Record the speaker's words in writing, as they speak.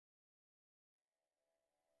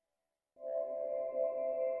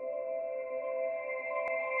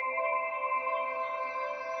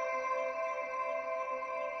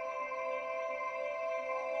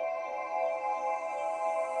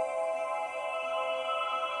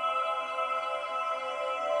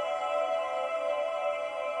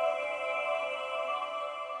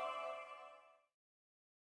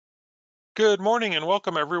Good morning and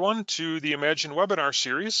welcome everyone to the IMAGIN Webinar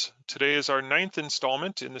Series. Today is our 9th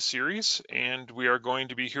installment in the series, and we are going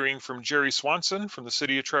to be hearing from Jerry Swanson from the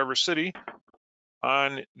City of Traverse City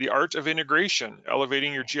on the art of integration,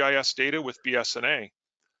 elevating your GIS data with BS&A.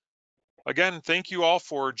 Again, thank you all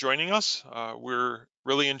for joining us. We're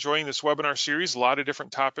really enjoying this webinar series, a lot of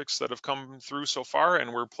different topics that have come through so far,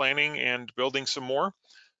 and we're planning and building some more.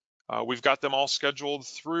 We've got them all scheduled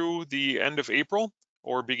through the end of April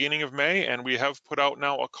or beginning of May, and we have put out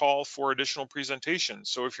now a call for additional presentations.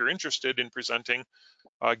 So if you're interested in presenting,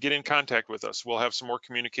 get in contact with us. We'll have some more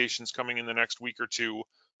communications coming in the next week or two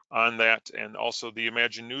on that, and also the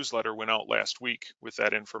IMAGIN newsletter went out last week with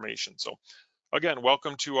that information. So again,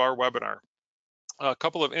 welcome to our webinar. A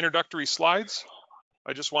couple of introductory slides.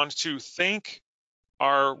 I just wanted to thank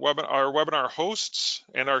our webinar hosts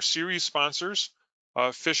and our series sponsors,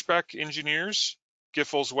 Fishbeck Engineers,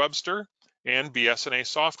 Giffords Webster, and BS&A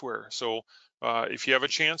Software. So if you have a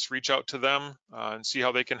chance, reach out to them and see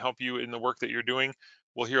how they can help you in the work that you're doing.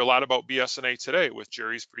 We'll hear a lot about BS&A today with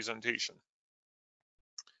Jerry's presentation.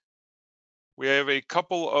 We have a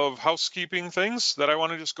couple of housekeeping things that I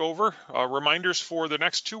want to just go over. Reminders for the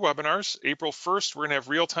next two webinars. April 1st, we're going to have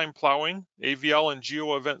real-time plowing, AVL and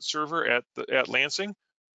Geo Event Server at Lansing,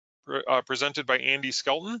 presented by Andy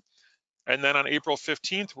Skelton. And then on April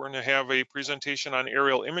 15th, we're going to have a presentation on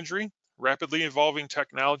aerial imagery, rapidly evolving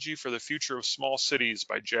technology for the future of small cities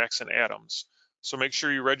by Jackson Adams. So make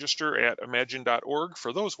sure you register at imagine.org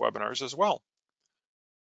for those webinars as well.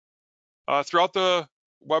 Throughout the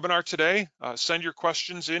webinar today, send your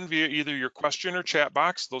questions in via either your question or chat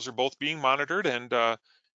box. Those are both being monitored, and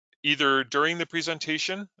either during the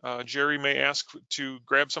presentation, Jerry may ask to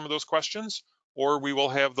grab some of those questions, or we will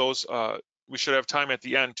have those, we should have time at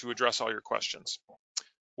the end to address all your questions.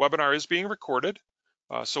 Webinar is being recorded,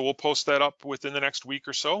 so we'll post that up within the next week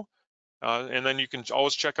or so. And then you can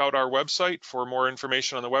always check out our website for more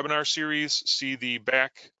information on the webinar series, see the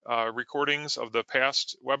back recordings of the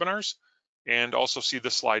past webinars, and also see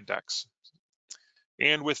the slide decks.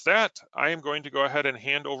 And with that, I am going to go ahead and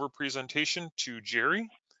hand over presentation to Jerry,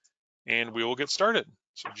 and we will get started.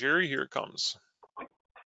 So Jerry, here it comes.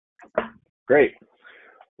 Great.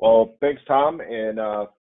 Well, thanks, Tom. And as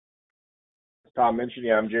Tom mentioned,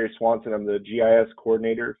 I'm Jerry Swanson. I'm the GIS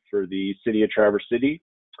coordinator for the City of Traverse City.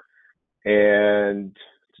 And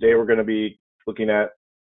today we're going to be looking at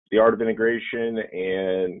the art of integration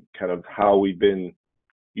and kind of how we've been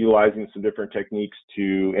utilizing some different techniques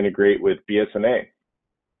to integrate with BS&A.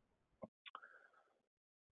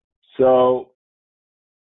 So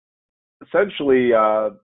essentially,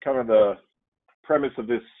 kind of the premise of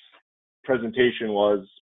this presentation was,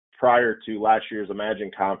 prior to last year's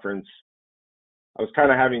IMAGIN conference, I was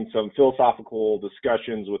kind of having some philosophical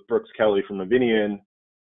discussions with Brooks Kelly from Avinion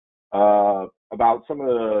about some of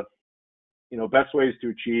the best ways to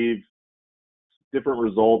achieve different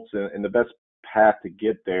results and the best path to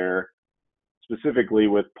get there, specifically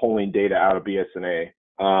with pulling data out of BS&A.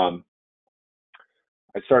 I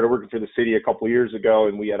started working for the city a couple years ago,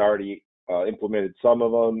 and we had already implemented some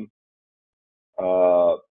of them,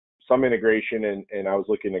 some integration, and I was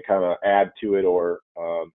looking to kind of add to it or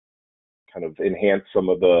kind of enhance some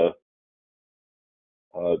of the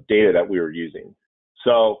data that we were using.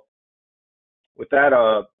 So with that,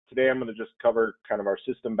 today I'm going to just cover kind of our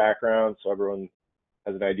system background so everyone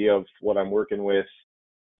has an idea of what I'm working with.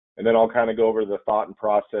 And then I'll kind of go over the thought and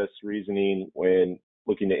process reasoning when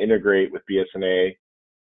looking to integrate with BS&A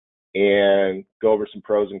and go over some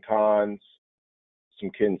pros and cons,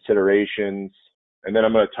 some considerations. And then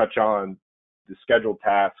I'm going to touch on the scheduled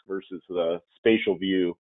task versus the spatial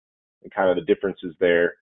view and kind of the differences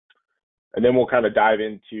there. And then we'll kind of dive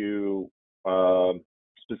into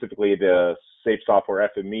specifically the Safe Software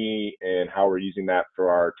FME and how we're using that for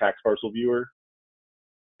our tax parcel viewer.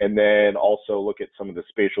 And then also look at some of the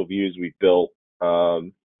spatial views we've built,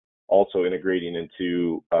 also integrating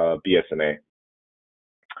into BS&A.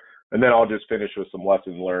 And then I'll just finish with some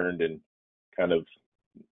lessons learned and kind of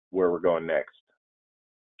where we're going next.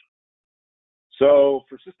 So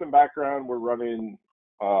for system background, we're running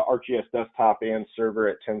ArcGIS desktop and server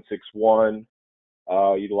at 10.6.1,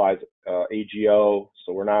 utilize AGO,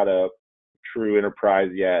 so we're not a true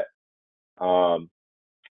enterprise yet.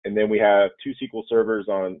 And then we have two SQL servers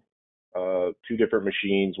on two different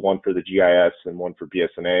machines, one for the GIS and one for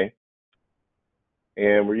BS&A.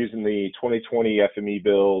 And we're using the 2020 FME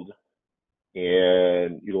build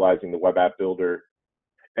and utilizing the web app builder.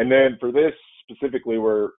 And then for this specifically,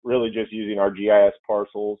 we're really just using our GIS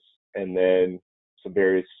parcels and then some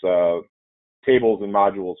various tables and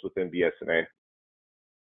modules within BS&A.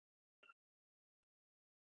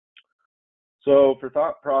 So for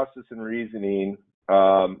thought process and reasoning,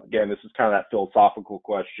 again, this is kind of that philosophical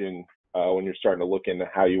question when you're starting to look into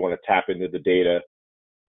how you want to tap into the data.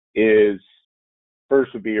 Is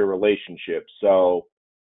first would be your relationship. So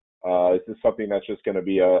is this something that's just going to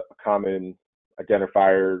be a common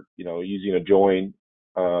identifier, using a join,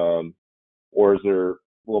 or is there a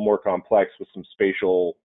little more complex with some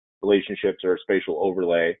spatial relationships or a spatial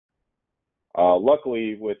overlay?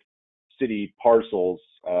 Luckily, with city parcels,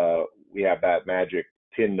 we have that magic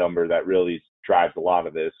PIN number that really drives a lot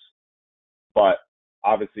of this. But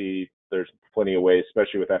obviously, there's plenty of ways,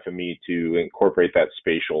 especially with FME, to incorporate that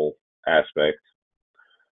spatial aspect.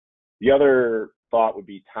 The other thought would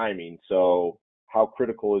be timing. So how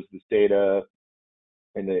critical is this data,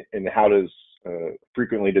 and how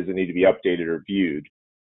frequently does it need to be updated or viewed?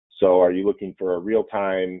 So are you looking for a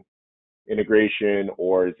real-time integration,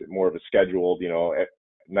 or is it more of a scheduled,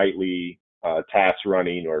 nightly tasks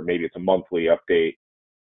running, or maybe it's a monthly update?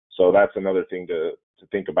 So that's another thing to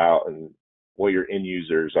think about, and what your end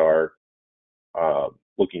users are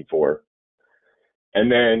looking for.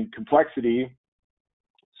 And then complexity.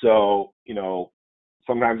 So,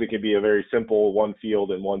 sometimes it can be a very simple one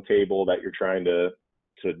field and one table that you're trying to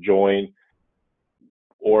join.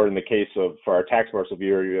 Or in the case of, for our tax parcel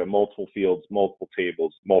viewer, you have multiple fields, multiple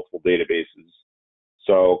tables, multiple databases.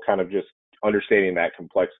 So kind of just understanding that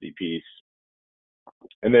complexity piece.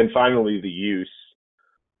 And then finally, the use.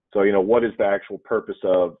 So, what is the actual purpose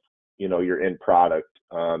of, your end product?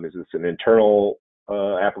 Is this an internal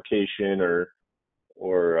application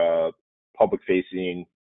or public-facing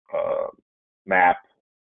map?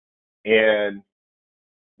 And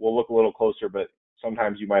we'll look a little closer, but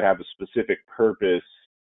sometimes you might have a specific purpose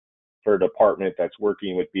for a department that's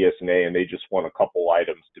working with BS&A, and they just want a couple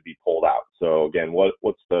items to be pulled out. So again,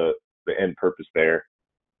 what's the end purpose there?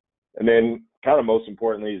 And then kind of most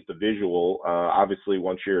importantly is the visual. Obviously,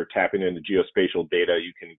 once you're tapping into geospatial data,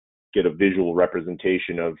 you can get a visual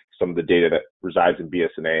representation of some of the data that resides in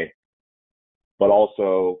BS&A. But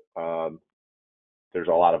also, there's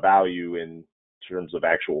a lot of value in terms of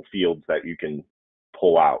actual fields that you can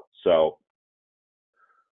pull out. So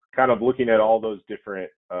kind of looking at all those different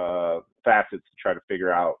facets to try to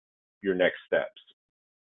figure out your next steps.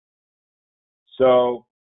 So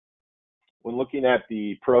when looking at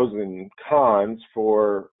the pros and cons,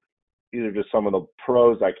 for either just some of the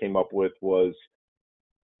pros I came up with was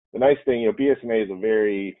the nice thing, BS&A is a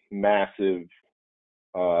very massive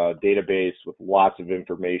database with lots of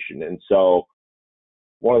information. And so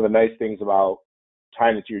one of the nice things about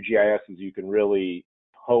tying it to your GIS is you can really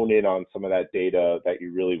hone in on some of that data that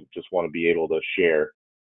you really just want to be able to share.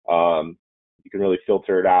 You can really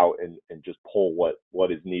filter it out and just pull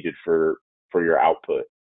what is needed for your output.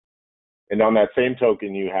 And on that same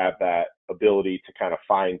token, you have that ability to kind of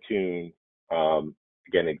fine tune,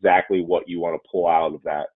 again, exactly what you want to pull out of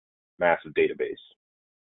that massive database.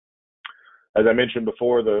 As I mentioned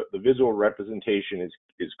before, the visual representation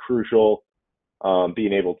is crucial.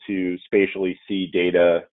 Being able to spatially see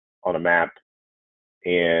data on a map,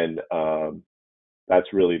 and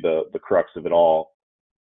that's really the crux of it all.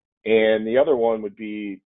 And the other one would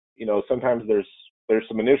be, sometimes there's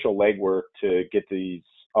some initial legwork to get these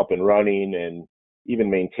up and running and even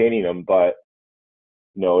maintaining them, but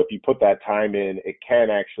if you put that time in, it can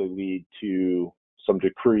actually lead to some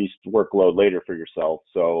decreased workload later for yourself.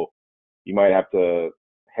 So you might have to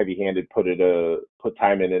heavy-handed put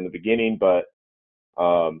time in the beginning, but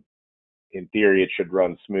in theory, it should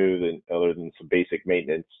run smooth, and other than some basic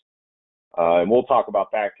maintenance. And we'll talk about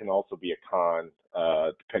that can also be a con,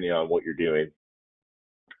 depending on what you're doing.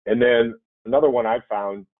 And then another one I've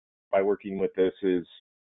found by working with this is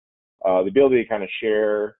the ability to kind of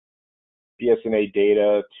share BS&A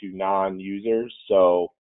data to non-users.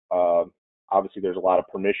 So obviously there's a lot of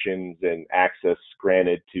permissions and access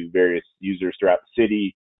granted to various users throughout the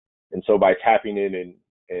city. And so by tapping in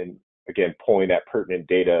and again, pulling that pertinent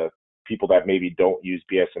data, people that maybe don't use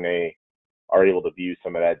BS&A are able to view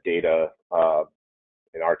some of that data,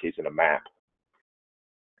 in our case, in a map.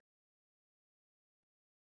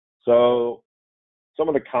 So some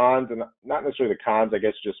of the cons, and not necessarily the cons, I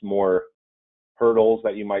guess just more hurdles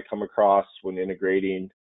that you might come across when integrating.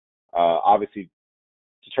 Obviously,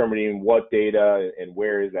 determining what data and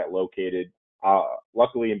where is that located.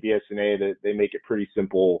 Luckily in BS&A, they make it pretty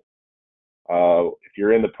simple. If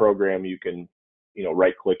you're in the program, you can,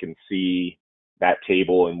 right click and see that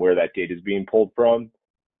table and where that data is being pulled from.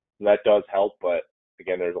 So that does help, but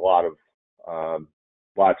again, there's a lot of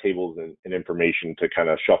tables and information to kind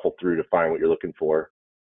of shuffle through to find what you're looking for.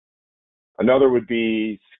 Another would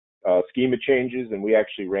be schema changes, and we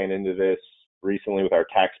actually ran into this recently with our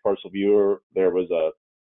tax parcel viewer, there was a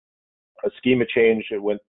schema change. It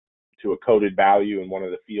went to a coded value in one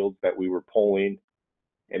of the fields that we were polling,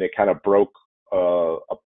 and it kind of broke a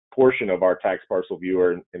portion of our tax parcel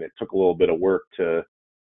viewer, and it took a little bit of work to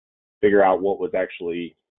figure out what was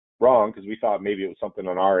actually wrong, because we thought maybe it was something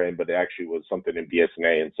on our end, but it actually was something in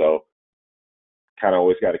BS&A. And so kind of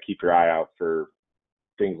always got to keep your eye out for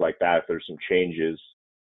things like that if there's some changes.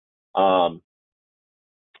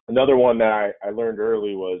 Another one that I learned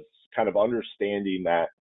early was kind of understanding that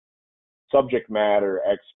subject matter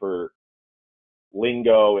expert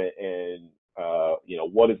lingo and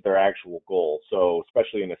what is their actual goal. So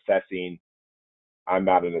especially in assessing, I'm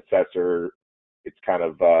not an assessor. It's kind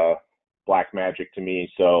of black magic to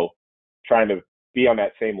me. So trying to be on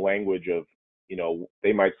that same language of,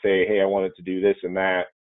 they might say, hey, I wanted to do this and that.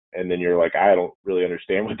 And then you're like, I don't really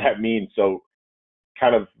understand what that means. So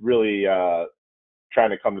kind of really trying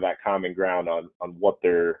to come to that common ground on what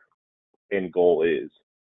their end goal is.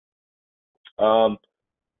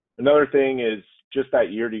 Another thing is just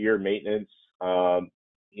that year-to-year maintenance.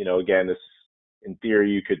 Again, this, in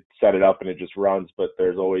theory, you could set it up and it just runs, but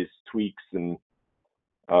there's always tweaks and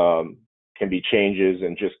can be changes,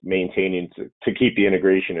 and just maintaining to keep the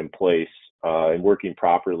integration in place and working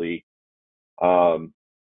properly.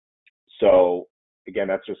 So again,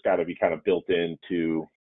 that's just got to be kind of built into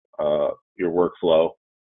your workflow.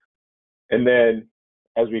 And then,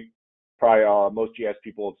 as we probably most GIS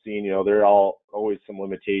people have seen, there are always some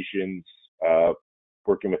limitations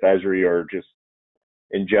working with Esri or just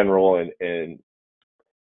in general, and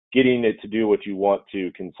getting it to do what you want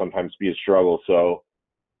to can sometimes be a struggle. So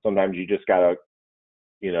sometimes you just gotta,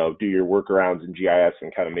 do your workarounds in GIS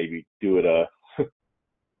and kind of maybe do it a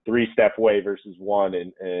 3-step way versus one,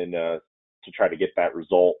 and to try to get that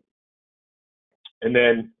result. And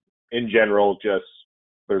then in general, just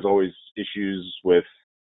there's always issues with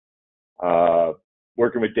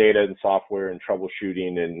working with data and software and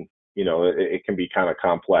troubleshooting, and it can be kind of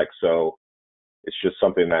complex. So it's just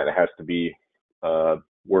something that has to be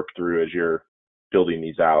worked through as you're building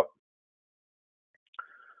these out.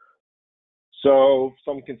 So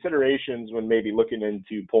some considerations when maybe looking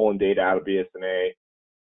into pulling data out of BS&A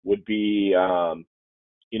would be,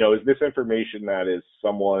 is this information that is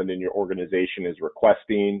someone in your organization is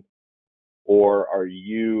requesting, or are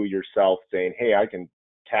you yourself saying, hey, I can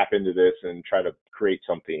tap into this and try to create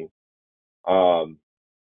something?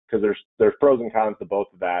 Because there's pros and cons to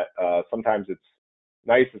both of that. Sometimes it's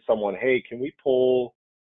nice as someone, hey, can we pull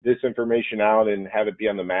this information out and have it be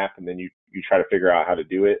on the map, and then you try to figure out how to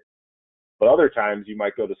do it. But other times you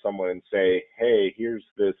might go to someone and say, hey, here's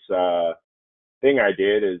this thing I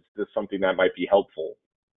did. Is this something that might be helpful?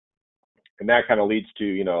 And that kind of leads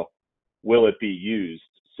to, will it be used?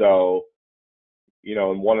 So,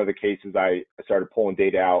 in one of the cases, I started pulling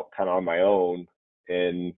data out kind of on my own.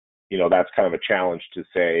 And, that's kind of a challenge to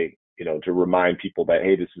say, to remind people that,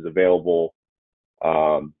 hey, this is available.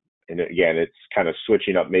 And again, it's kind of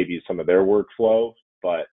switching up maybe some of their workflow,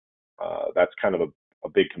 but that's kind of a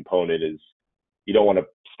big component, is you don't want to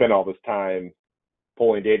spend all this time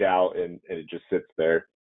pulling data out and it just sits there.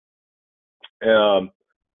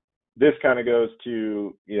 This kind of goes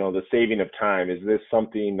to, the saving of time. Is this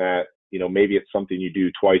something that, maybe it's something you do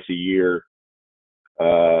twice a year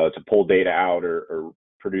to pull data out or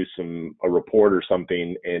produce a report or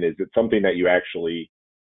something? And is it something that you actually,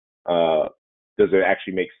 does it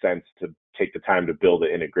actually make sense to take the time to build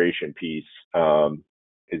the integration piece?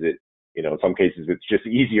 Is it, in some cases, it's just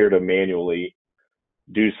easier to manually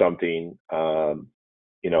do something,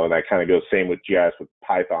 and that kind of goes same with GIS with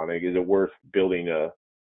Python. Like, is it worth building a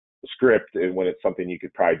script when it's something you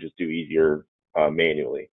could probably just do easier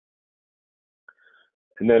manually?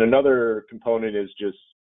 And then another component is just,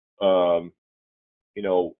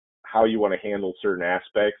 how you want to handle certain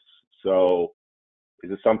aspects. So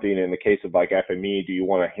is it something in the case of like FME, do you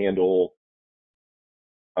want to handle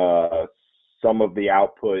some of the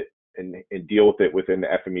output and deal with it within the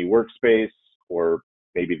FME workspace, or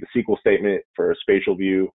maybe the SQL statement for a spatial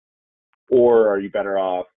view? Or are you better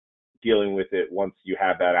off dealing with it once you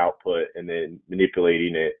have that output and then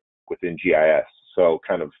manipulating it within GIS? So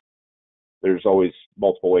kind of, there's always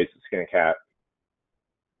multiple ways to skin a cat.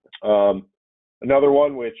 Another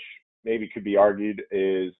one, which maybe could be argued,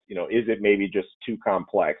 is, is it maybe just too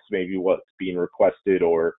complex? Maybe what's being requested,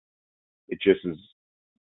 or it just is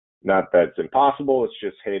not that it's impossible. It's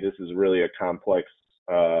just, hey, this is really a complex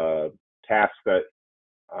task that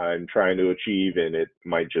I'm trying to achieve, and it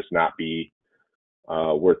might just not be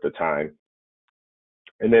worth the time.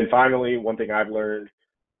 And then finally, one thing I've learned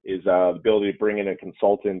is the ability to bring in a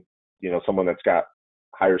consultant, someone that's got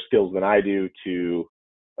higher skills than I do to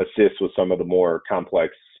assist with some of the more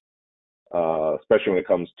complex, especially when it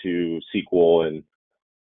comes to SQL,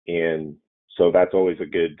 and so that's always a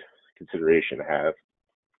good consideration to have.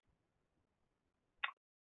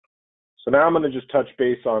 So now I'm going to just touch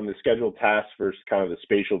base on the scheduled tasks versus kind of the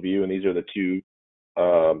spatial view, and these are the two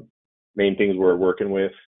main things we're working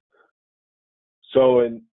with. So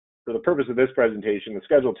for the purpose of this presentation, the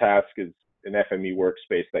scheduled task is an FME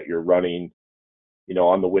workspace that you're running,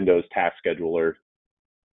 on the Windows task scheduler.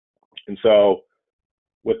 And so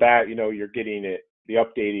with that, you're getting the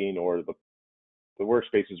updating, or the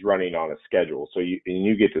workspace is running on a schedule. So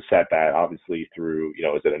you get to set that obviously through,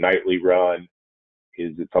 is it a nightly run?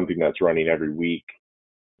 Is it something that's running every week?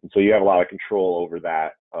 And so you have a lot of control over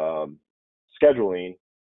that scheduling.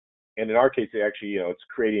 And in our case, it actually, it's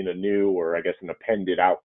creating a new, or I guess an appended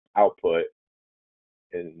output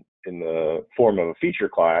in the form of a feature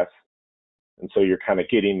class. And so you're kind of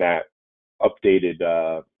getting that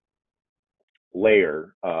updated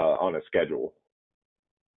layer on a schedule.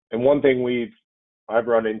 And one thing I've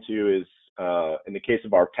run into is in the case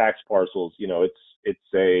of our tax parcels,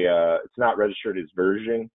 it's not registered as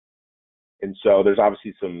version, and so there's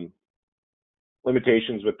obviously some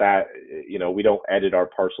limitations with that. We don't edit our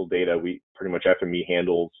parcel data. We pretty much FME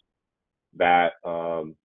handles that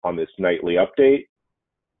on this nightly update.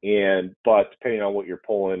 But depending on what you're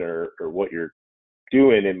pulling or what you're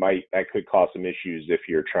doing, that could cause some issues if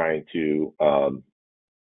you're trying to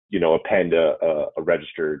append a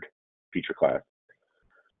registered feature class.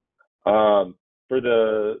 For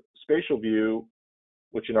the spatial view,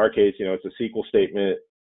 which in our case, it's a SQL statement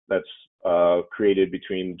that's created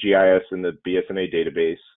between GIS and the BS&A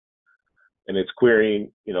database, and it's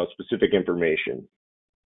querying, specific information.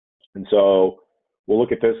 And so we'll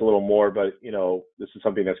look at this a little more, but this is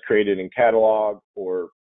something that's created in Catalog or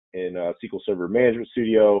in SQL Server Management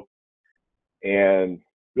Studio. And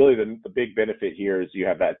really the big benefit here is you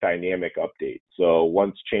have that dynamic update. So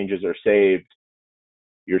once changes are saved,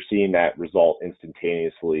 you're seeing that result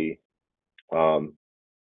instantaneously.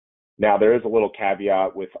 Now there is a little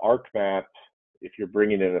caveat with ArcMap. If you're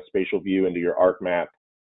bringing in a spatial view into your ArcMap,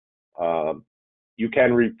 you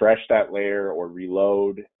can refresh that layer or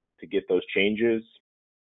reload to get those changes.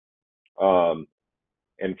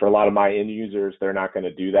 And for a lot of my end users, they're not going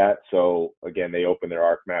to do that. So again, they open their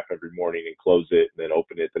ArcMap every morning and close it, and then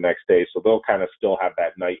open it the next day. So they'll kind of still have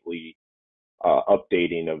that nightly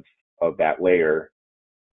updating of that layer.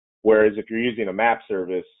 Whereas if you're using a map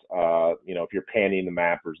service, if you're panning the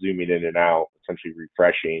map or zooming in and out, essentially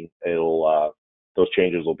refreshing, those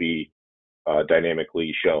changes will be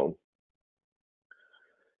dynamically shown.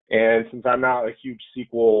 And since I'm not a huge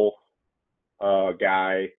SQL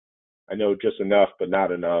guy, I know just enough, but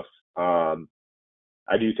not enough.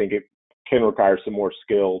 I do think it can require some more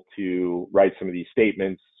skill to write some of these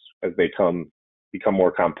statements as they become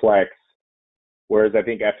more complex. Whereas I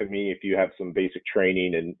think FME, if you have some basic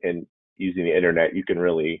training and using the internet, you can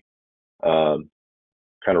really kind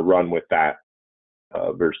of run with that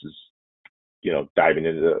versus diving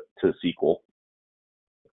into SQL.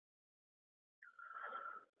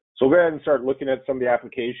 So we'll go ahead and start looking at some of the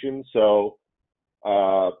applications. So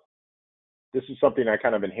this is something I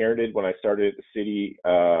kind of inherited when I started at the city,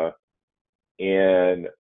 and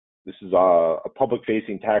this is a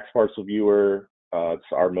public-facing tax parcel viewer. It's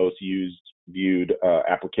our most viewed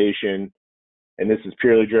application, and this is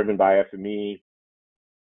purely driven by FME.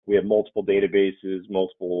 We have multiple databases,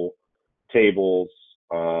 multiple tables,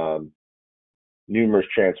 numerous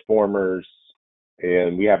transformers,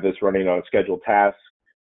 and we have this running on a scheduled task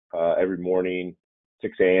every morning,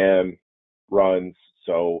 6 a.m. runs.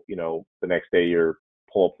 So, the next day you're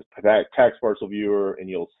pull up the tax parcel viewer and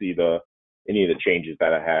you'll see any of the changes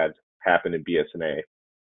that I had happen in BS&A.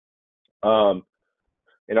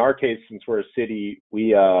 In our case, since we're a city,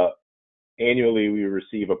 we annually we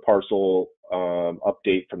receive a parcel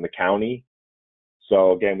update from the county.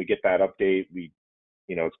 So again, we get that update. It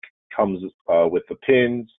comes with the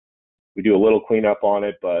pins. We do a little cleanup on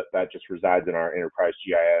it, but that just resides in our enterprise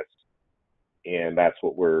GIS, and that's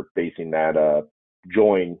what we're basing that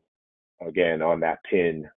join again on that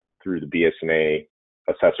pin through the BS&A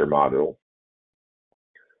assessor module.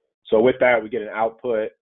 So with that, we get an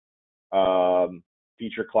output,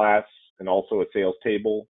 feature class, and also a sales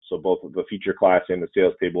table. So both of the feature class and the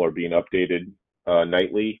sales table are being updated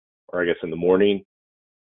nightly, or I guess in the morning.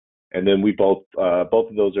 And then both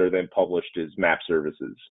of those are then published as map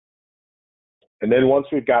services. And then once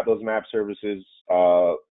we've got those map services,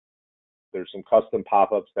 there's some custom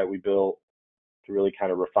pop-ups that we built to really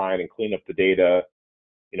kind of refine and clean up the data,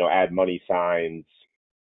 add money signs,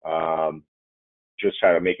 just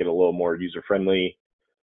try to make it a little more user friendly.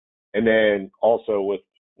 And then also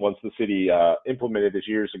once the city implemented this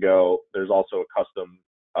years ago, there's also a custom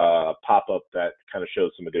pop-up that kind of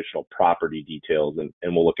shows some additional property details,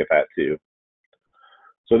 and we'll look at that too.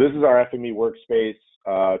 So this is our FME workspace.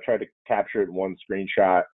 Tried to capture it in one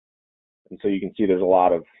screenshot. And so you can see there's a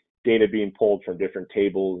lot of data being pulled from different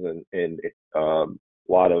tables and a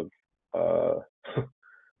lot of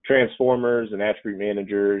transformers and attribute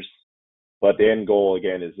managers. But the end goal,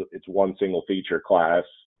 again, is it's one single feature class.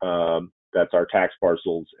 That's our tax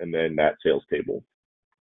parcels and then that sales table.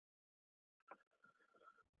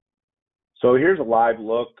 So here's a live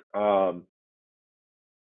look.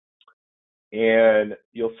 And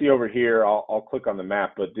you'll see over here, I'll click on the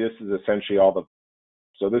map, but this is essentially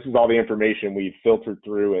so this is all the information we've filtered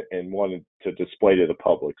through and wanted to display to the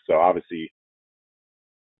public. So obviously,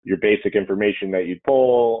 your basic information that you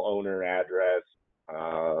pull, owner, address,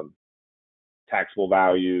 taxable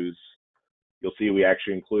values. You'll see we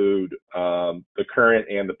actually include the current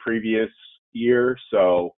and the previous year.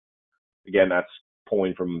 So again, that's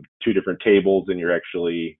pulling from two different tables, and you're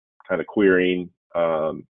actually kind of querying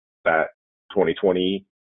that 2020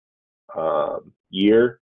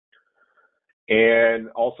 year. And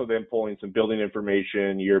also then pulling some building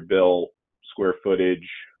information, year built, square footage,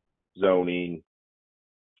 zoning,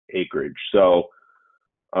 acreage. So,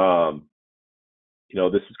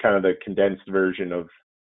 this is kind of the condensed version of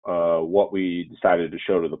what we decided to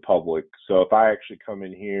show to the public. So if I actually come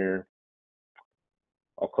in here,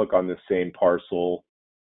 I'll click on this same parcel.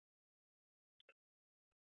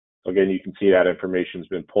 So again, you can see that information's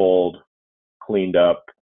been pulled, cleaned up,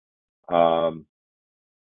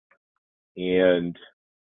 and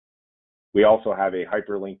we also have a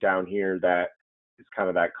hyperlink down here that is kind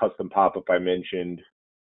of that custom pop-up I mentioned.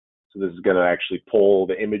 So this is going to actually pull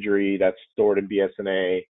the imagery that's stored in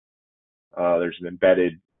BS&A. There's an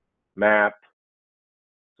embedded map,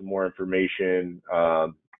 some more information,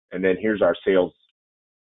 and then here's our sales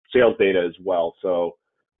data as well. So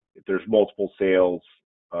if there's multiple sales,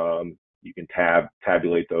 you can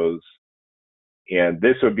tabulate those. And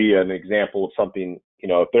this would be an example of something,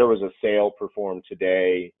 if there was a sale performed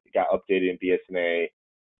today, it got updated in BS&A,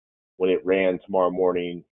 when it ran tomorrow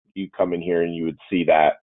morning, you come in here and you would see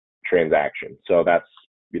that transaction. So that's,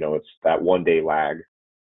 it's that 1 day lag.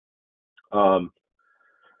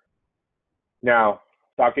 Now,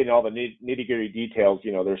 without getting all the nitty-gritty details,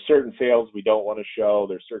 there's certain sales we don't want to show.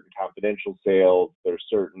 There's certain confidential sales. There's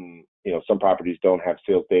certain, some properties don't have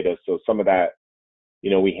sales data. So some of that,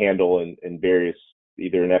 we handle in various,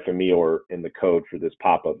 either in FME or in the code for this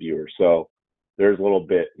pop-up viewer. So there's a little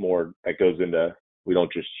bit more that goes into, we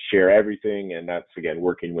don't just share everything. And that's, again,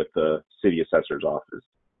 working with the city assessor's office.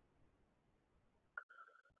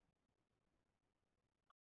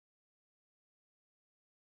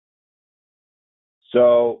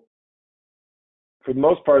 So for the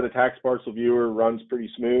most part, the tax parcel viewer runs pretty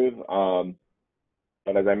smooth.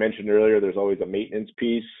 But as I mentioned earlier, there's always a maintenance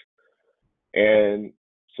piece. And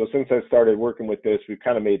so since I started working with this, we've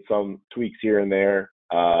kind of made some tweaks here and there.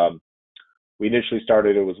 We initially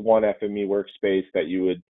started, it was one FME workspace that you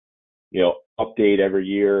would, update every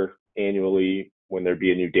year annually when there'd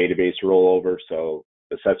be a new database rollover. So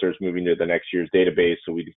the assessor's moving to the next year's database.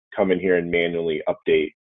 So we'd come in here and manually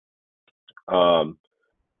update.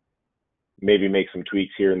 Maybe make some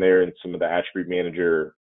tweaks here and there in some of the attribute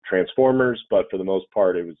manager transformers, but for the most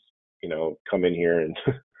part, it was, come in here and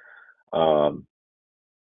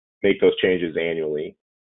make those changes annually.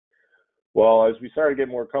 Well, as we started to get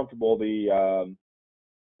more comfortable, the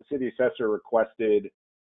city assessor requested,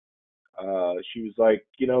 she was like,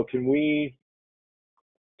 can we,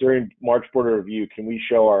 during March Board of Review, can we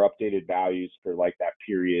show our updated values for like that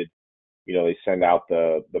period? They send out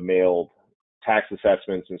the mailed tax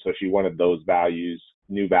assessments, and so she wanted those values,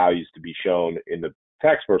 new values, to be shown in the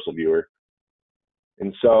tax parcel viewer.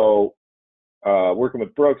 And so working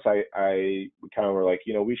with Brooks, we kind of were like,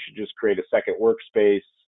 we should just create a second workspace.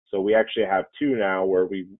 So we actually have two now, where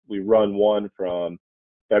we run one from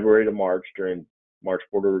February to March during March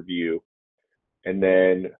Board of Review, and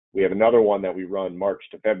then we have another one that we run March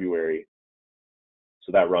to February.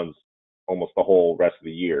 So that runs almost the whole rest of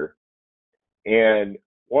the year. And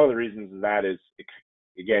one of the reasons of that is,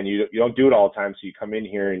 again, you don't do it all the time. So you come in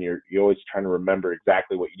here and you're always trying to remember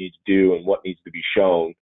exactly what you need to do and what needs to be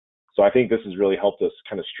shown. So I think this has really helped us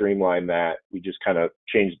kind of streamline that. We just kind of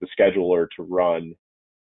changed the scheduler to run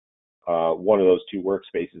one of those two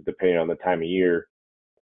workspaces depending on the time of year.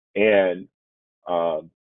 And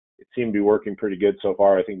it seemed to be working pretty good so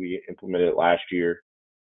far. I think we implemented it last year.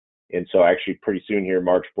 And so actually pretty soon here,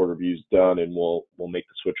 March Board Review's done, and we'll make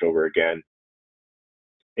the switch over again.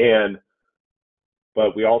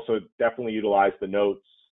 But we also definitely utilize the notes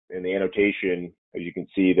and the annotation. As you can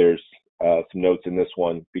see, there's some notes in this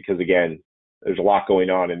one because, again, there's a lot going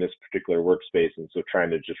on in this particular workspace. And so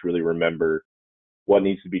trying to just really remember what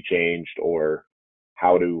needs to be changed or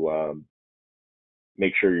how to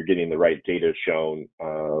make sure you're getting the right data shown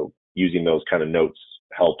using those kind of notes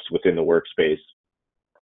helps within the workspace.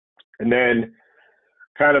 And then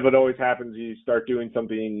kind of what always happens, you start doing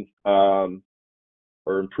something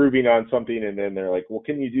or improving on something, and then they're like, well,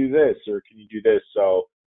 can you do this or can you do this? So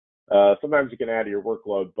sometimes you can add to your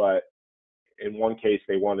workload, but in one case,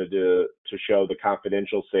 they wanted to show the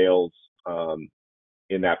confidential sales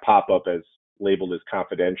in that pop-up as labeled as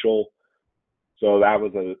confidential. So that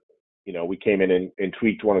was we came in and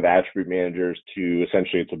tweaked one of the attribute managers to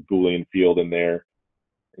essentially it's a Boolean field in there.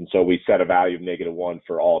 And so we set a value of -1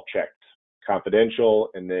 for all checked confidential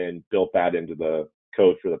and then built that into the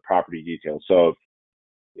code for the property details. So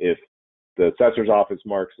if the assessor's office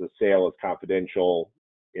marks the sale as confidential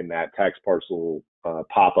in that tax parcel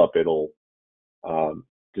pop-up, it'll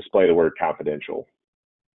display the word confidential.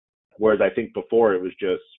 Whereas I think before it was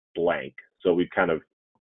just blank. So we've kind of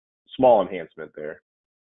small enhancement there.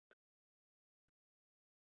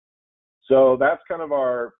 So that's kind of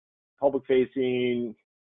our public-facing,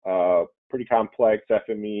 pretty complex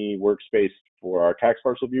FME workspace for our tax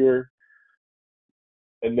parcel viewer.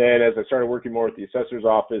 And then as I started working more with the assessor's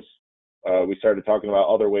office, we started talking about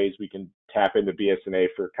other ways we can tap into BS&A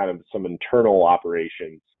for kind of some internal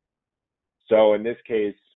operations. So in this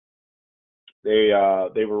case, they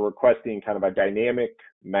were requesting kind of a dynamic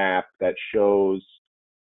map that shows,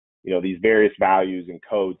 these various values and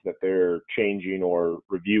codes that they're changing or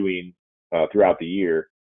reviewing throughout the year.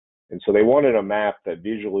 And so they wanted a map that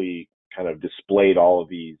visually kind of displayed all of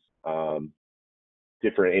these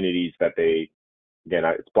different entities that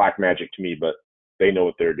it's black magic to me, but they know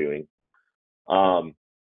what they're doing.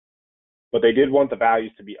 But they did want the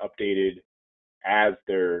values to be updated as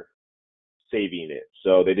they're saving it.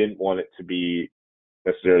 So they didn't want it to be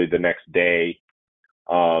necessarily the next day.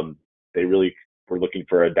 They really were looking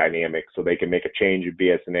for a dynamic so they can make a change in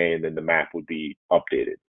BS&A and then the map would be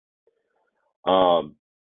updated.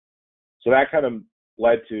 So that kind of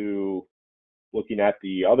led to looking at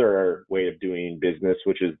the other way of doing business,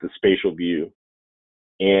 which is the spatial view.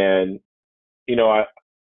 And,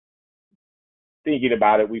 thinking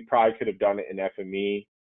about it, we probably could have done it in FME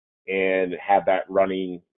and had that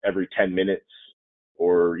running every 10 minutes,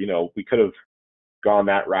 or, we could have gone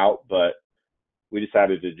that route, but we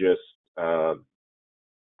decided to just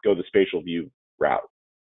go the spatial view route.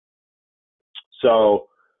 So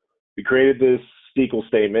we created this SQL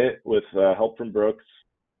statement with help from Brooks,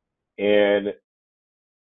 and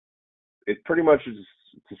it pretty much is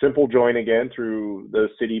a simple join again through the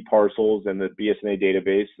city parcels and the BS&A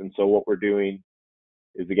database. And so what we're doing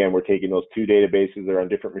is, again, we're taking those two databases, they're on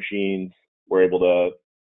different machines. We're able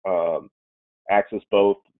to access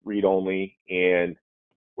both read-only, and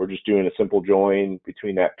we're just doing a simple join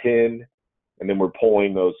between that pin, and then we're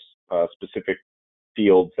pulling those specific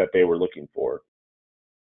fields that they were looking for.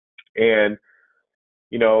 And,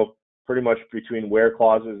 pretty much between where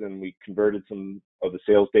clauses, and we converted some of the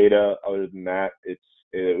sales data. Other than that,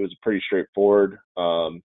 it was pretty straightforward.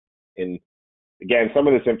 And again, some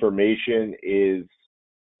of this information is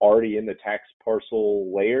already in the tax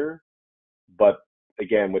parcel layer, but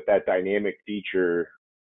again, with that dynamic feature,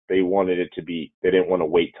 they wanted it to be, they didn't want to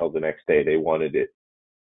wait till the next day. They wanted it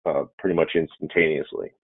pretty much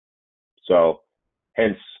instantaneously. So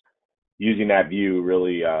hence using that view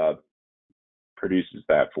really produces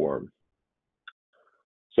that for them.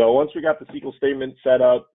 So once we got the SQL statement set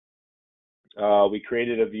up, we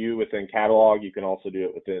created a view within Catalog. You can also do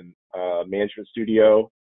it within Management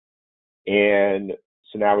Studio. And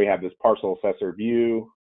so now we have this parcel assessor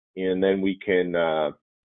view, and then we can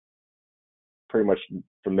pretty much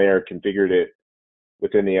from there configured it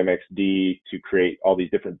within the MXD to create all these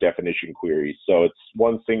different definition queries. So it's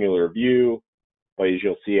one singular view, but as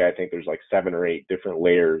you'll see, I think there's like 7 or 8 different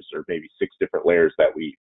layers, or maybe 6 different layers that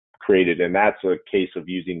we created. And that's a case of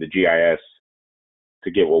using the GIS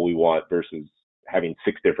to get what we want versus having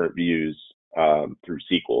 6 different views through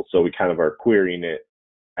SQL. So we kind of are querying it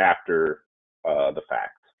after the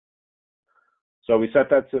fact. So we set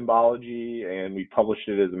that symbology and we published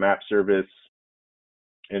it as a map service.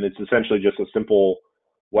 And it's essentially just a simple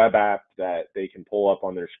web app that they can pull up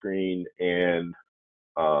on their screen, and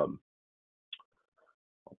I'll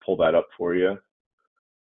pull that up for you.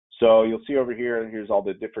 So you'll see over here, here's all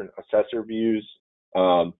the different assessor views.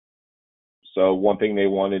 So one thing they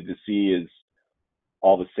wanted to see is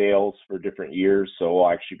all the sales for different years. So we'll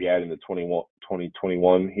actually be adding the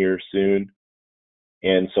 2021 here soon.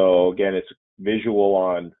 And so again, it's visual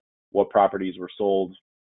on what properties were sold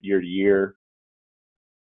year to year.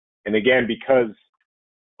 And again, because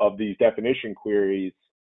of these definition queries,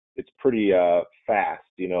 it's pretty fast.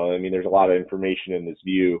 You know, I mean, there's a lot of information in this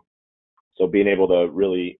view. So being able to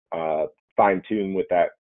really fine tune with that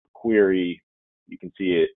query, you can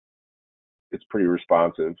see it's pretty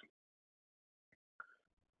responsive.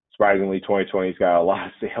 Surprisingly, 2020's got a lot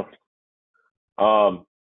of sales.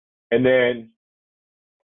 And then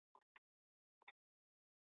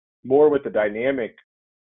more with the dynamic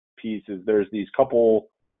pieces, there's these couple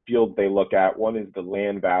fields they look at. One is the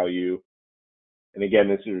land value. And again,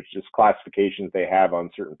 this is just classifications they have on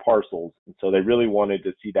certain parcels. And so they really wanted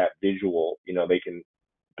to see that visual, you know, they can,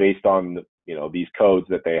 based on, you know, these codes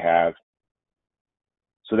that they have,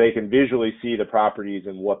 so they can visually see the properties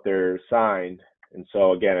and what they're assigned. And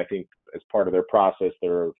so again, I think as part of their process,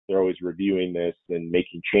 they're always reviewing this and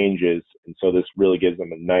making changes. And so this really gives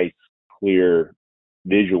them a nice, clear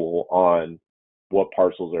visual on what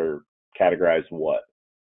parcels are categorized what.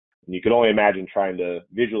 And you can only imagine trying to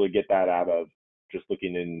visually get that out of just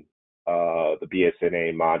looking in the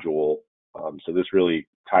BS&A module. So this really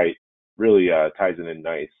ties it in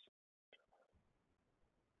nice.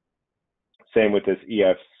 Same with this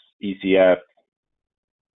ECF.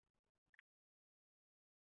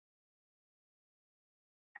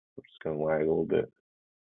 I'm just going to lag a little bit.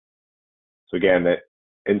 So again,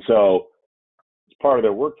 so as part of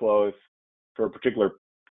their workflow, if for a particular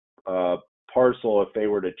parcel, if they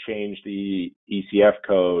were to change the ECF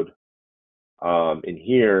code in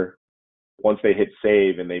here, once they hit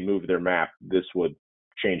save and they move their map, this would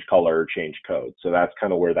change color or change code. So that's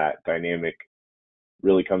kind of where that dynamic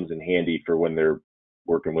really comes in handy for when they're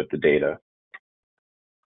working with the data.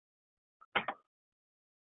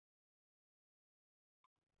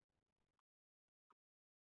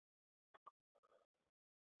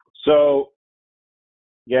 So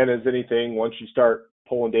again, as anything, once you start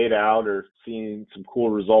pulling data out or seeing some cool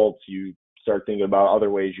results, you start thinking about other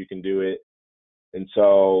ways you can do it. And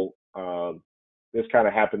so this kind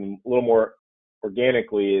of happened a little more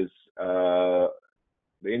organically. Is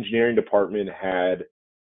the engineering department had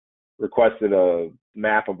requested a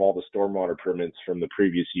map of all the stormwater permits from the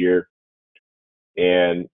previous year.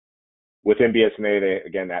 And within BS&A,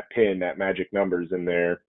 again, that PIN, that magic number is in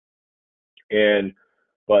there.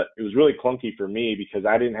 But it was really clunky for me because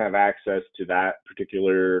I didn't have access to that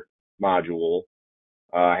particular module.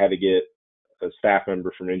 I had to get a staff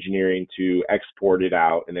member from engineering to export it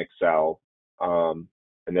out in Excel. And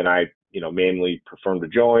then I, manually performed a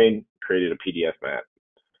join, created a PDF map.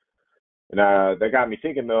 And that got me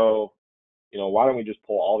thinking though, why don't we just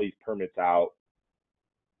pull all these permits out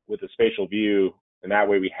with a spatial view, and that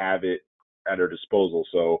way we have it at our disposal.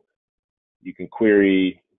 So you can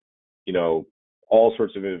query, all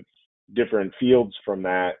sorts of different fields from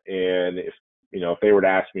that. And if they were to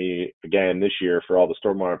ask me again this year for all the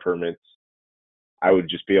stormwater permits, I would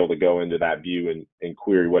just be able to go into that view and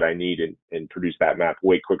query what I need and produce that map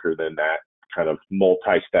way quicker than that kind of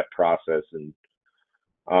multi-step process. And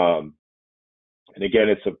again,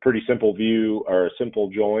 it's a pretty simple view or a simple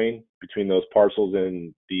join between those parcels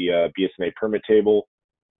in the BS&A permit table.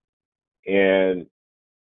 And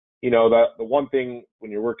the one thing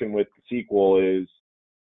when you're working with the SQL is,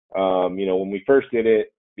 when we first did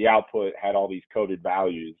it, the output had all these coded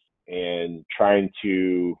values, and trying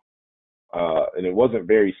to, and it wasn't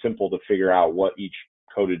very simple to figure out what each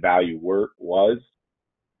coded value was.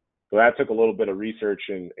 So that took a little bit of research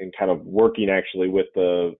and kind of working actually with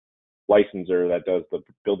the licensor that does the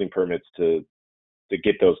building permits to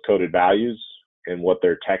get those coded values and what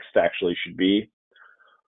their text actually should be.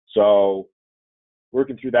 So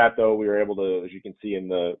working through that though, we were able to, as you can see in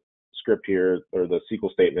the script here, or the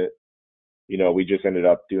SQL statement, we just ended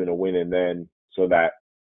up doing a when and then, so that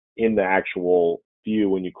in the actual view,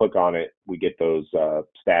 when you click on it, we get those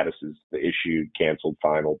statuses, the issued, canceled,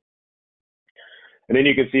 final. And then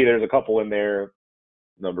you can see there's a couple in there,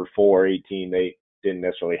 number 4, 18, they didn't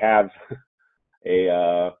necessarily have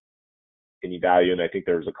any value, and I think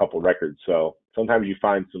there was a couple records. So sometimes you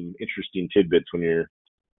find some interesting tidbits when you're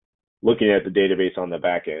looking at the database on the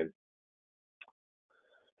back end.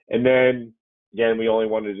 And then again, we only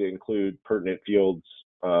wanted to include pertinent fields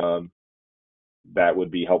that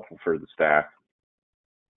would be helpful for the staff.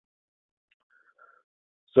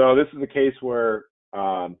 So this is a case where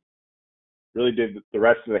really did the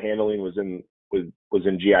rest of the handling was in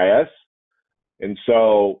GIS, and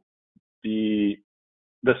so the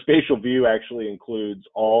the spatial view actually includes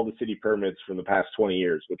all the city permits from the past 20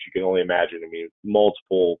 years, which you can only imagine. I mean,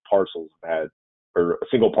 multiple parcels have had, or a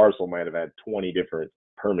single parcel might have had 20 different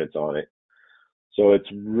permits on it. So it's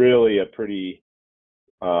really a pretty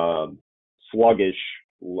sluggish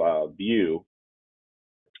view,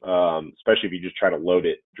 especially if you just try to load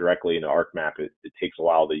it directly into ArcMap. It takes a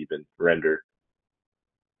while to even render.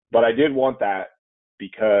 But I did want that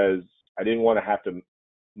because I didn't want to have to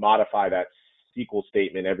modify that SQL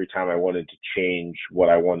statement every time I wanted to change what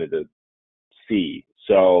I wanted to see.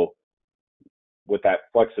 So with that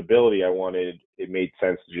flexibility I wanted, it made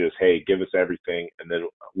sense to just, hey, give us everything, and then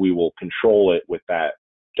we will control it with that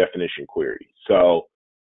definition query. So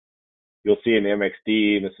you'll see in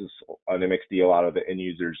MXD, and this is an MXD a lot of the end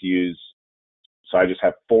users use. So I just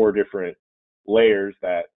have 4 different layers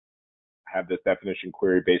that have this definition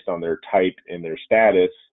query based on their type and their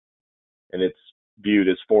status, and it's viewed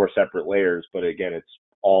as 4 separate layers, but again, it's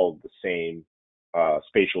all the same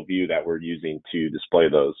spatial view that we're using to display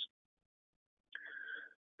those.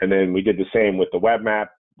 And then we did the same with the web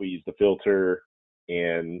map. We used the filter,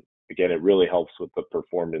 and again, it really helps with the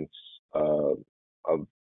performance of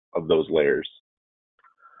those layers.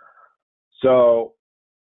 So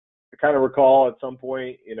I kind of recall at some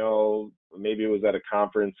point, you know, maybe it was at a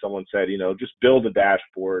conference, someone said, you know, just build a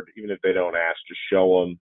dashboard, even if they don't ask, just show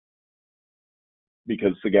them,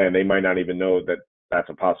 because again, they might not even know that that's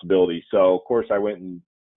a possibility. So of course I went and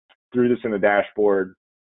threw this in a dashboard,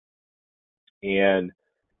 and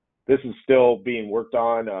this is still being worked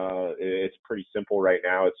on. It's pretty simple right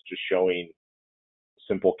now. It's just showing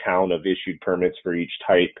simple count of issued permits for each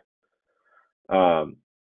type.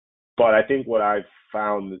 But I think what I've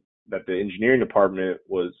found that the engineering department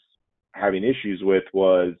was having issues with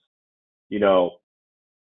was, you know,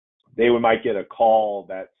 they might get a call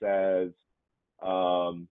that says,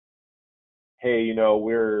 hey, you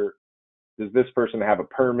know, does this person have a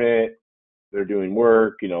permit? They're doing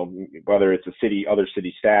work, you know, whether it's other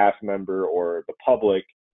city staff member or the public.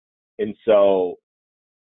 And so,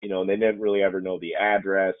 you know, they didn't really ever know the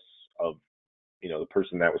address of, you know, the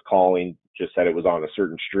person that was calling, just said it was on a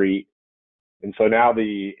certain street. And so now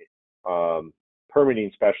the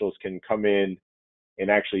permitting specialists can come in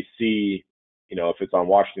and actually see, you know, if it's on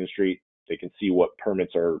Washington Street, they can see what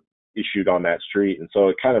permits are issued on that street. And so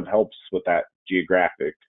it kind of helps with that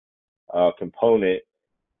geographic component.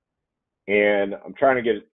 And I'm trying to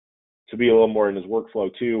get it to be a little more in his workflow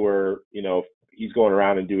too, where, you know, if he's going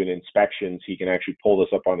around and doing inspections, he can actually pull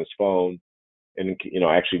this up on his phone and, you know,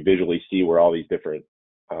 actually visually see where all these different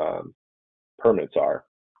permits are.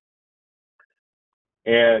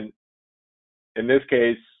 And in this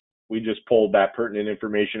case, we just pulled that pertinent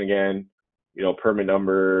information again, you know, permit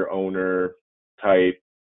number, owner, type,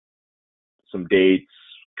 some dates,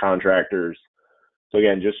 contractors. So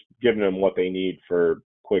again, just giving them what they need for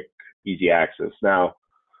quick, easy access. Now,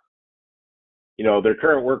 you know, their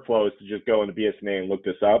current workflow is to just go into BS&A and look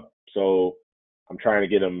this up. So I'm trying to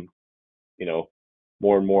get them, you know,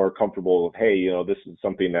 more and more comfortable with, hey, you know, this is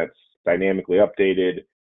something that's dynamically updated.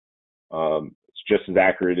 It's just as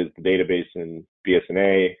accurate as the database in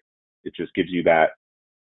BS&A. It just gives you that,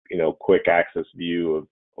 you know, quick access view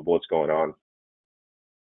of what's going on.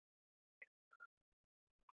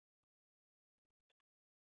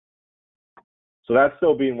 So that's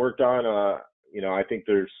still being worked on. You know, I think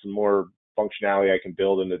there's some more functionality I can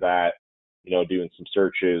build into that, you know, doing some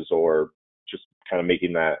searches or just kind of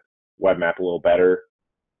making that web map a little better.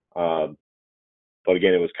 But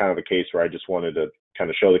again, it was kind of a case where I just wanted to kind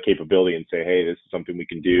of show the capability and say, hey, this is something we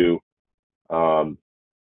can do.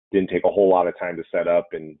 Didn't take a whole lot of time to set up,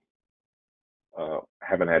 and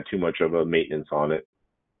haven't had too much of a maintenance on it.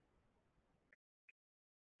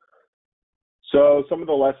 So some of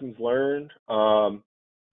the lessons learned, I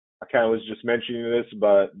kind of was just mentioning this,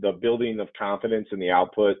 but the building of confidence in the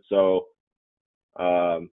output. So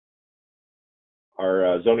our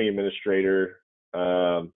zoning administrator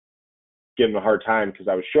gave him a hard time because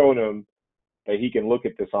I was showing him that he can look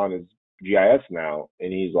at this on his GIS now,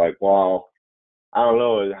 and he's like, well, I don't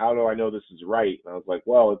know, how do I know this is right? And I was like,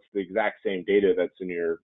 well, it's the exact same data that's in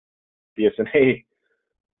your BS&A.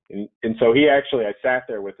 And so he actually, I sat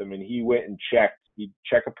there with him, and he went and checked. He'd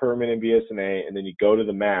check a permit in BS&A, and then he'd go to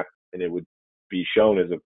the map, and it would be shown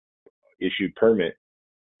as a issued permit.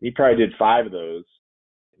 He probably did 5 of those.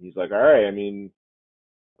 And he's like, all right, I mean,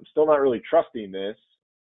 I'm still not really trusting this,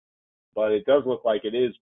 but it does look like it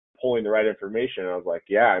is pulling the right information. And I was like,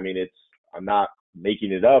 yeah, I mean, I'm not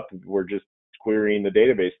making it up. We're just querying the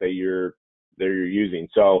database that you're using.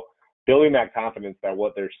 So building that confidence that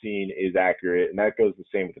what they're seeing is accurate. And that goes the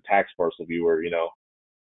same with the tax parcel viewer. You know,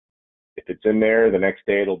 if it's in there, the next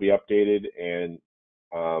day it'll be updated, and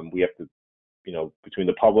we have to, between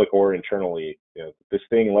the public or internally, this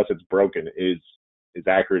thing, unless it's broken, is as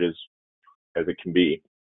accurate as it can be.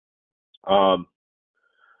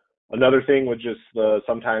 Another thing was just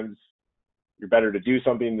sometimes you're better to do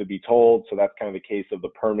something than be told. So that's kind of the case of the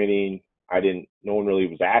permitting. No one really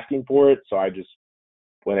was asking for it, so I just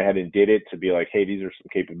went ahead and did it to be like, hey, these are some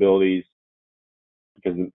capabilities,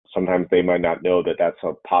 because sometimes they might not know that that's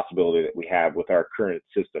a possibility that we have with our current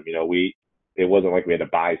system. It wasn't like we had to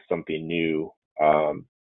buy something new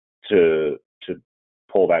to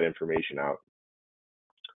pull that information out.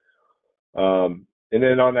 And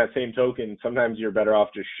then on that same token, sometimes you're better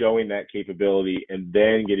off just showing that capability and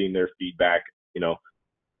then getting their feedback,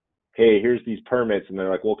 hey, here's these permits. And they're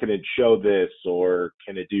like, well, can it show this, or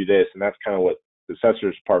can it do this? And that's kind of what the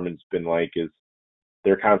assessor's department's been like, is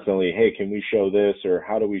they're constantly, hey, can we show this, or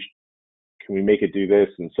can we make it do this?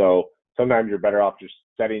 And so sometimes you're better off just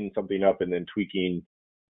setting something up and then tweaking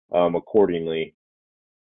accordingly.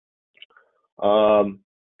 And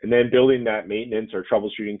then building that maintenance or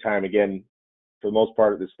troubleshooting time. Again, for the most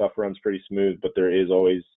part, this stuff runs pretty smooth, but there is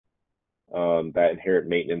always that inherent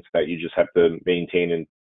maintenance that you just have to maintain and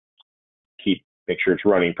make sure it's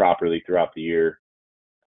running properly throughout the year.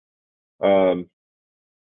 And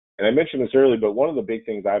I mentioned this earlier, but one of the big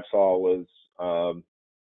things I've saw was,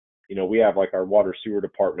 we have like our water sewer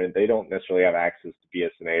department. They don't necessarily have access to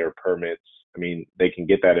BS&A or permits. I mean, they can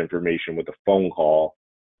get that information with a phone call,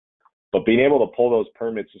 but being able to pull those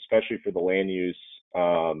permits, especially for the land use,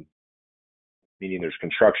 meaning there's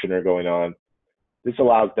construction going on, this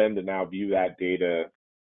allows them to now view that data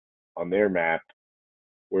on their map,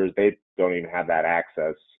 whereas they don't even have that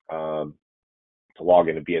access to log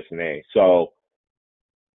into BS&A. So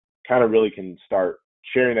kind of really can start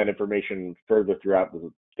sharing that information further throughout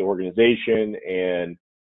the organization. And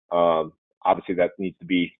obviously that needs to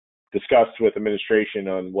be discussed with administration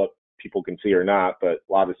on what people can see or not, but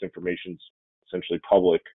a lot of this information is essentially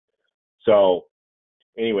public. So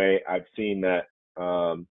anyway, I've seen that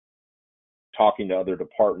talking to other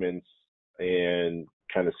departments and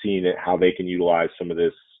kind of seeing how they can utilize some of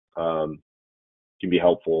this can be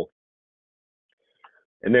helpful.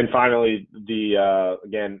 And then finally,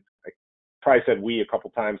 again, I probably said we a couple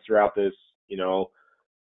times throughout this,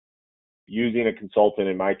 using a consultant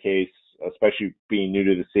in my case, especially being new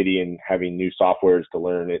to the city and having new softwares to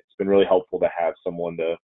learn, it's been really helpful to have someone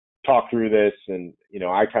to talk through this. And,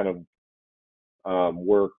 I kind of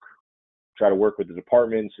try to work with the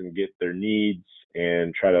departments and get their needs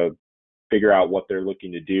and try to figure out what they're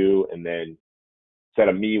looking to do. And then instead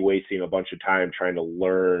of me wasting a bunch of time trying to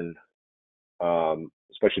learn,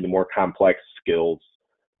 especially the more complex skills,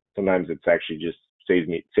 sometimes it's actually just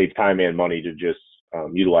saves time and money to just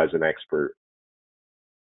utilize an expert.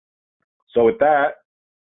 So with that,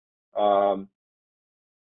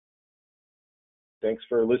 thanks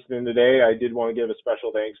for listening today. I did want to give a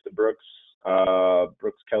special thanks to Brooks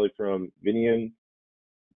Kelly from Vinian,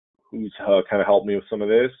 who's kind of helped me with some of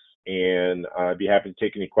this. And I'd be happy to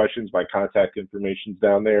take any questions. My contact information's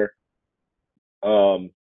down there. I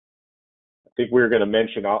think we were going to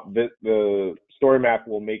mention the story map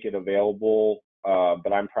will make it available,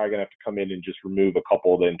 but I'm probably going to have to come in and just remove a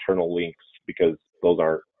couple of the internal links, because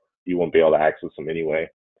you won't be able to access them anyway.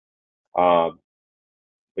 But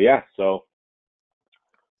yeah, so.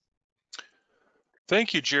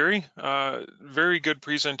 Thank you, Jerry. Very good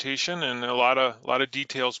presentation, and a lot of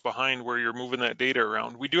details behind where you're moving that data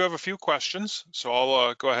around. We do have a few questions, so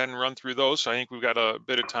I'll go ahead and run through those. I think we've got a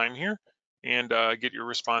bit of time here, and get your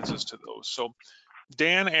responses to those. So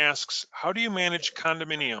Dan asks, how do you manage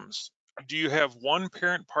condominiums? Do you have one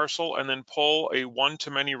parent parcel and then pull a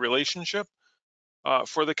one-to-many relationship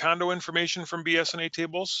for the condo information from BS&A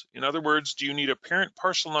tables? In other words, do you need a parent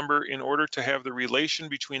parcel number in order to have the relation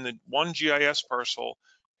between the one GIS parcel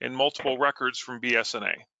and multiple records from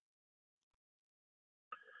BS&A?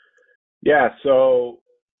 Yeah, so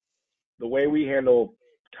the way we handle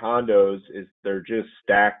condos is they're just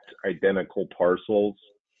stacked identical parcels.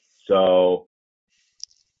 So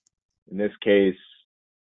in this case,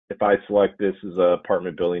 if I select this as an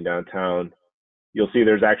apartment building downtown, you'll see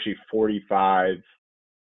there's actually 45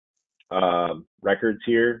 records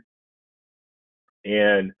here.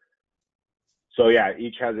 And so yeah,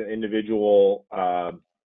 each has an individual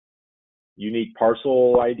unique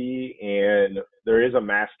parcel ID, and there is a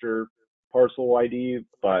master parcel ID,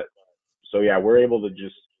 but so yeah, we're able to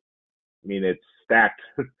just, it's stacked.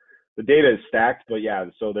 The data is stacked, but yeah,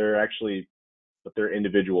 so they're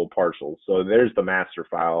individual parcels. So there's the master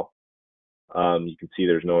file. You can see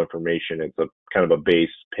there's no information. It's a kind of a base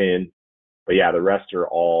pin, but yeah, the rest are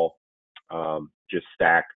all just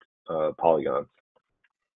stacked polygons.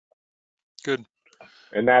 Good.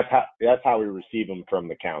 And that's how we receive them from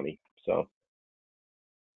the county. So.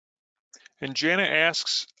 And Jana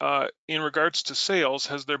asks, in regards to sales,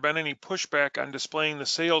 has there been any pushback on displaying the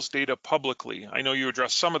sales data publicly? I know you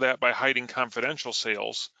addressed some of that by hiding confidential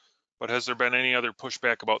sales, but has there been any other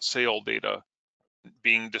pushback about sale data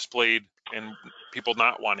being displayed and people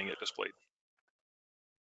not wanting it displayed?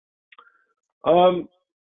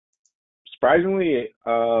 Surprisingly,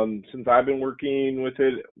 since I've been working with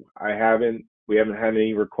it, we haven't had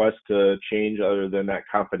any requests to change other than that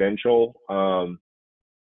confidential.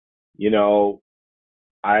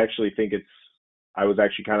 I actually think I was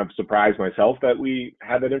actually kind of surprised myself that we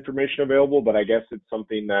had that information available, but I guess it's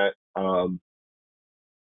something that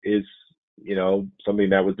is, something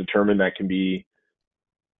that was determined that can be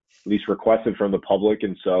at least requested from the public.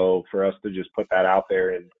 And so for us to just put that out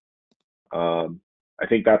there, and I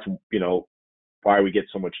think that's, why we get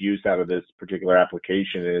so much use out of this particular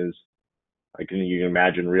application is, you can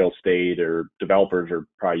imagine real estate or developers are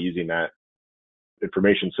probably using that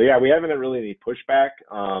information. So yeah, we haven't had really any pushback.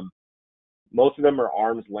 Most of them are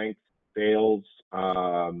arm's length sales,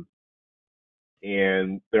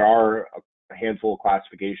 and there are a handful of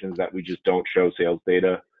classifications that we just don't show sales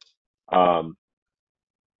data. And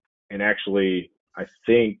actually, I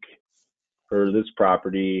think for this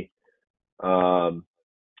property,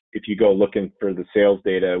 if you go looking for the sales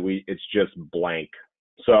data, it's just blank.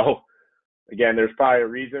 So again, there's probably a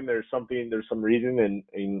reason. There's some reason,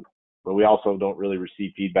 but we also don't really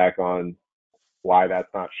receive feedback on why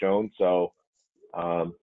that's not shown. So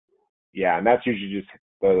yeah, and that's usually just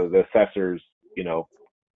the assessors,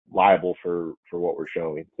 liable for what we're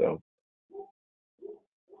showing. So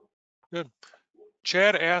Good.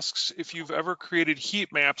 Chad asks if you've ever created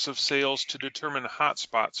heat maps of sales to determine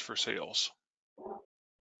hotspots for sales.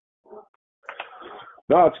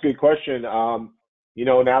 No, it's a good question. Now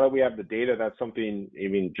that we have the data, that's something,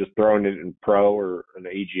 just throwing it in Pro or an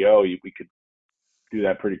AGO, we could do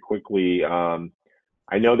that pretty quickly.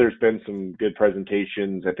 I know there's been some good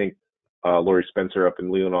presentations. I think Lori Spencer up in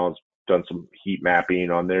Leelanau has done some heat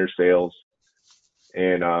mapping on their sales.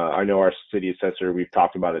 And I know our city assessor, we've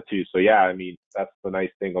talked about it too. So yeah, that's the nice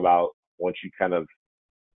thing about once you kind of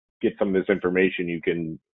get some of this information, you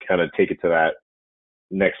can kind of take it to that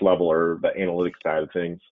next level or the analytics side of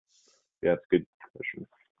things. Yeah, that's a good question.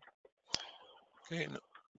 Okay.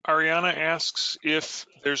 Ariana asks if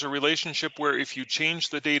there's a relationship where if you change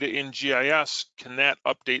the data in GIS, can that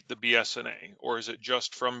update the BS&A, or is it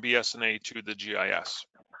just from BS&A to the GIS?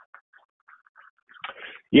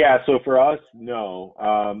 Yeah, so for us, no.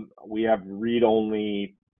 We have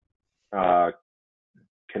read-only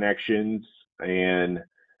connections, and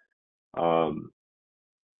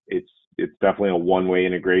it's definitely a one-way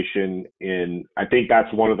integration. And I think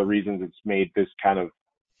that's one of the reasons it's made this kind of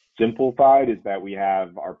simplified, is that we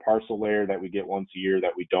have our parcel layer that we get once a year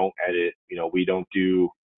that we don't edit. We don't do,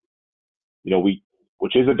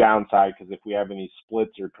 which is a downside, because if we have any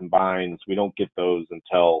splits or combines, we don't get those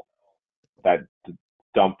until that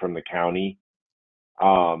dump from the county.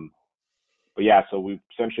 But yeah, so we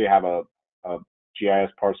essentially have a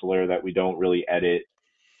GIS parcel layer that we don't really edit,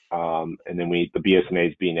 and then the BS&A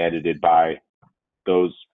is being edited by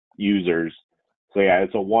those users. So yeah,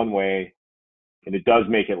 it's a one-way, and it does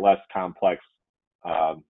make it less complex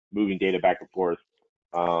moving data back and forth.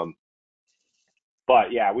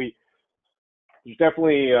 But yeah, there's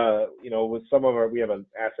definitely with some of we have an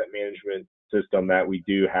asset management system that we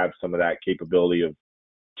do have some of that capability of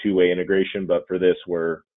two-way integration, but for this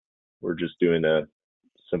we're just doing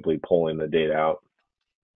simply pulling the data out.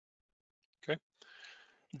 Okay.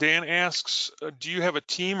 Dan asks, do you have a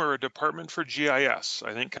team or a department for GIS?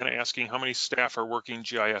 I think kind of asking how many staff are working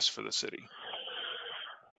GIS for the city.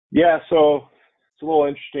 Yeah, so it's a little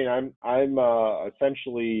interesting. I'm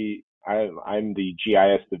essentially I'm the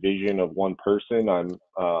GIS division of one person. I'm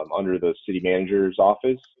under the city manager's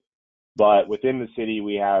office, but within the city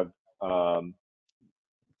we have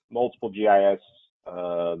multiple GIS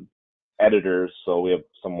editors. So we have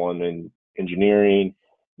someone in engineering,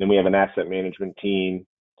 then we have an asset management team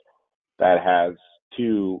that has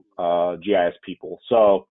two GIS people.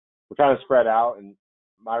 So we're kind of spread out, and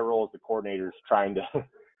my role as the coordinator is trying to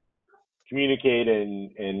communicate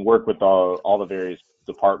and work with all the various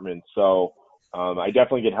departments. So I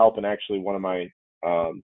definitely get help, and actually one of my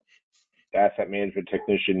asset management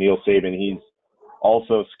technician, Neil Sabin, he's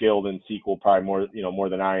also skilled in SQL, probably more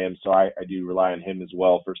than I am. So I do rely on him as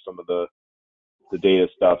well for some of the data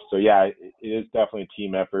stuff. So yeah, it is definitely a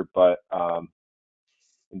team effort, but I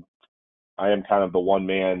am kind of the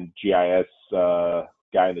one-man GIS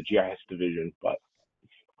guy in the GIS division, but.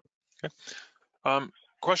 Okay.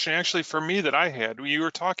 Question actually for me that I had, you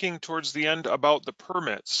were talking towards the end about the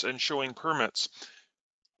permits and showing permits.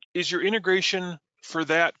 Is your integration for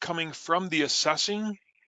that coming from the assessing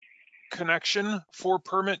connection for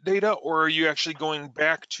permit data, or are you actually going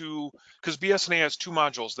back to, because BS&A has two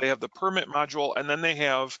modules. They have the permit module and then they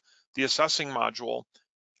have the assessing module.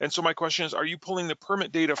 And so my question is, are you pulling the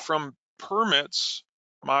permit data from permits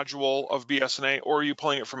module of BS&A, or are you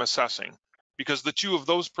pulling it from assessing? Because the two of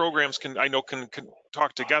those programs can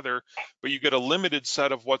talk together, but you get a limited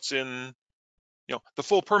set of what's in, the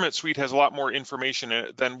full permit suite has a lot more information in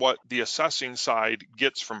it than what the assessing side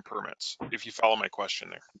gets from permits, if you follow my question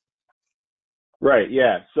there. Right,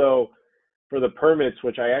 yeah. So for the permits,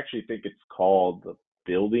 which I actually think it's called the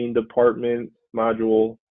building department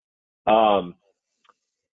module.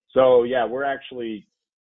 So yeah, we're actually,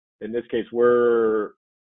 in this case, we're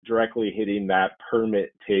directly hitting that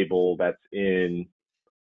permit table that's in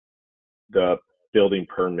the building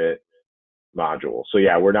permit module. So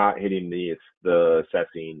yeah, we're not hitting the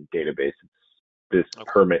assessing database. This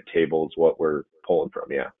permit table is what we're pulling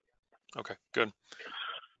from, yeah. Okay, good.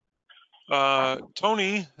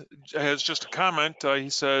 Tony has just a comment. He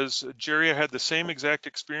says, Jerry, I had the same exact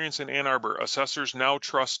experience in Ann Arbor. Assessors now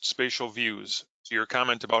trust spatial views. To your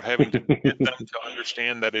comment about having to get them to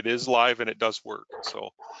understand that it is live and it does work. So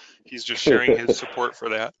he's just sharing his support for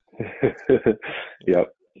that.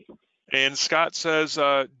 Yep. And Scott says,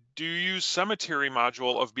 do you use cemetery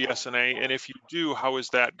module of BS&A? And if you do, how is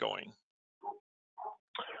that going?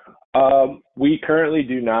 We currently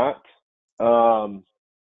do not.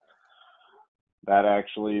 That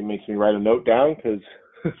actually makes me write a note down, because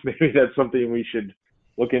maybe that's something we should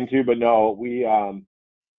look into. But no, we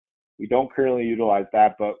don't currently utilize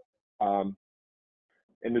that. But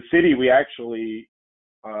in the city, we actually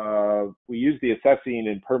we use the assessing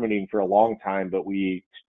and permitting for a long time, but we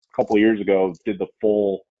a couple of years ago did the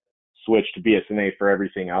full switch to BS&A for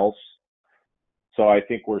everything else. So I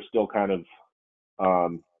think we're still kind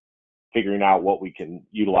of figuring out what we can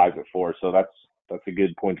utilize it for. So that's a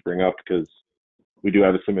good point to bring up, because we do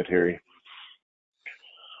have a cemetery.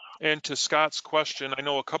 And to Scott's question, I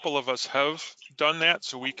know a couple of us have done that,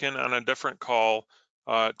 so we can, on a different call,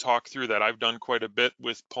 talk through that. I've done quite a bit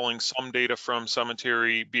with pulling some data from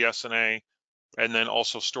cemetery, BS&A, and then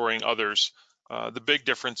also storing others. The big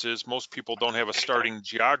difference is most people don't have a starting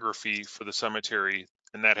geography for the cemetery,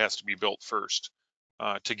 and that has to be built first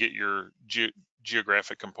to get your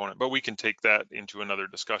geographic component. But we can take that into another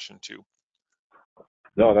discussion too.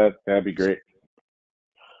 No, that'd be great.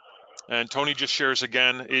 And Tony just shares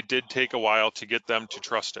again, it did take a while to get them to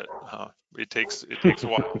trust it. It takes a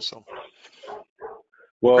while. So,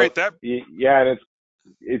 well, great. Yeah, and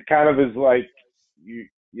it kind of is like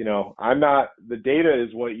you know, the data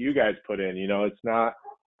is what you guys put in. You know,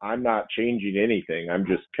 I'm not changing anything. I'm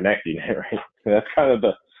just connecting it, right? That's kind of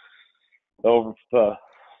the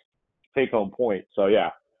take-home point. So yeah.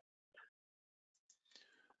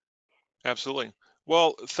 Absolutely.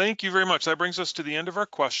 Well, thank you very much. That brings us to the end of our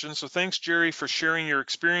questions. So thanks, Jerry, for sharing your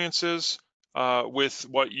experiences with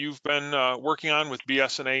what you've been working on with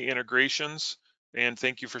BS&A integrations. And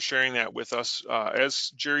thank you for sharing that with us.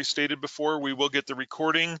 As Jerry stated before, we will get the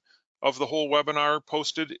recording of the whole webinar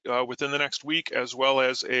posted within the next week, as well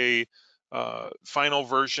as a final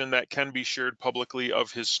version that can be shared publicly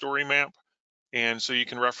of his story map. And so you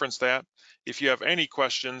can reference that. If you have any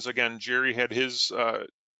questions, again, Jerry had his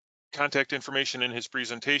contact information in his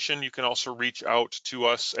presentation. You can also reach out to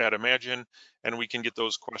us at IMAGIN, and we can get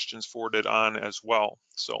those questions forwarded on as well.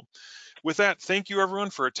 So with that, thank you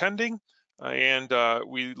everyone for attending, and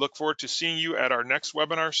we look forward to seeing you at our next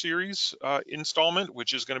webinar series installment,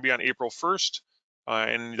 which is going to be on April 1st,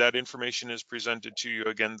 and that information is presented to you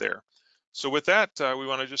again there. So with that, we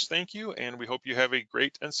want to just thank you, and we hope you have a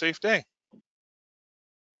great and safe day.